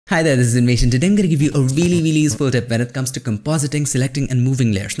Hi there, this is Innovation. Today I'm going to give you a really useful tip when it comes to compositing, selecting and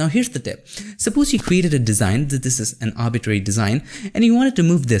moving layers. Now here's the tip. Suppose you created a design, this is an arbitrary design, and you wanted to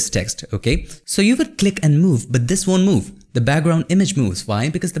move this text, okay? So you would click and move, but this won't move. The background image moves. Why?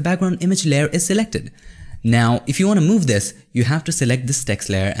 Because the background image layer is selected. Now, if you want to move this, you have to select this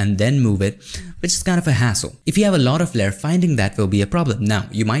text layer and then move it, which is kind of a hassle. If you have a lot of layer, finding that will be a problem. Now,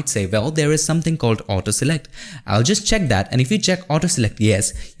 you might say, well, there is something called auto select. I'll just check that, and if you check auto select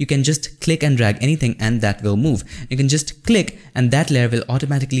yes, you can just click and drag anything and that will move. You can just click and that layer will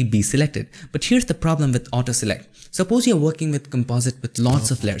automatically be selected. But here's the problem with auto select. Suppose you're working with composite with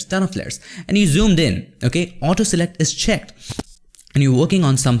lots of layers, ton of layers, and you zoomed in, okay? Auto select is checked. And you're working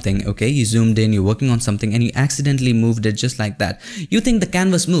on something, okay? You zoomed in, you're working on something and you accidentally moved it just like that. You think the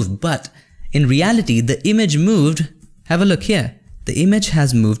canvas moved, but in reality, the image moved. Have a look here. The image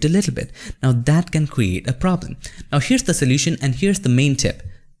has moved a little bit. Now that can create a problem. Now here's the solution and here's the main tip.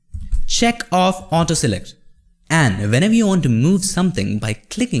 Check off auto select. And whenever you want to move something by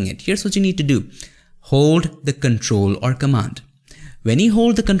clicking it, here's what you need to do. Hold the control or command. When you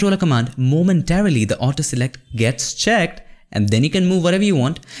hold the control or command, momentarily the auto select gets checked, and then you can move whatever you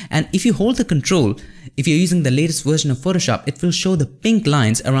want. And if you hold the control, if you're using the latest version of Photoshop, it will show the pink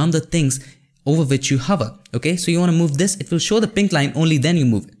lines around the things over which you hover. Okay, so you want to move this, it will show the pink line, only then you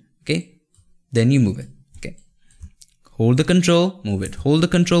move it. Okay, then you move it. Okay, hold the control, move it, hold the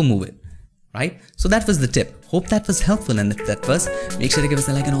control, move it. Right? So that was the tip. Hope that was helpful, and if that was, make sure to give us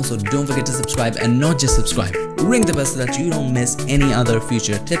a like, and also don't forget to subscribe, and not just subscribe, ring the bell so that you don't miss any other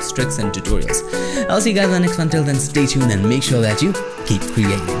future tips, tricks and tutorials. I'll see you guys on the next one. Till then, stay tuned and make sure that you keep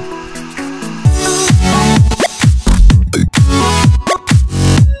creating.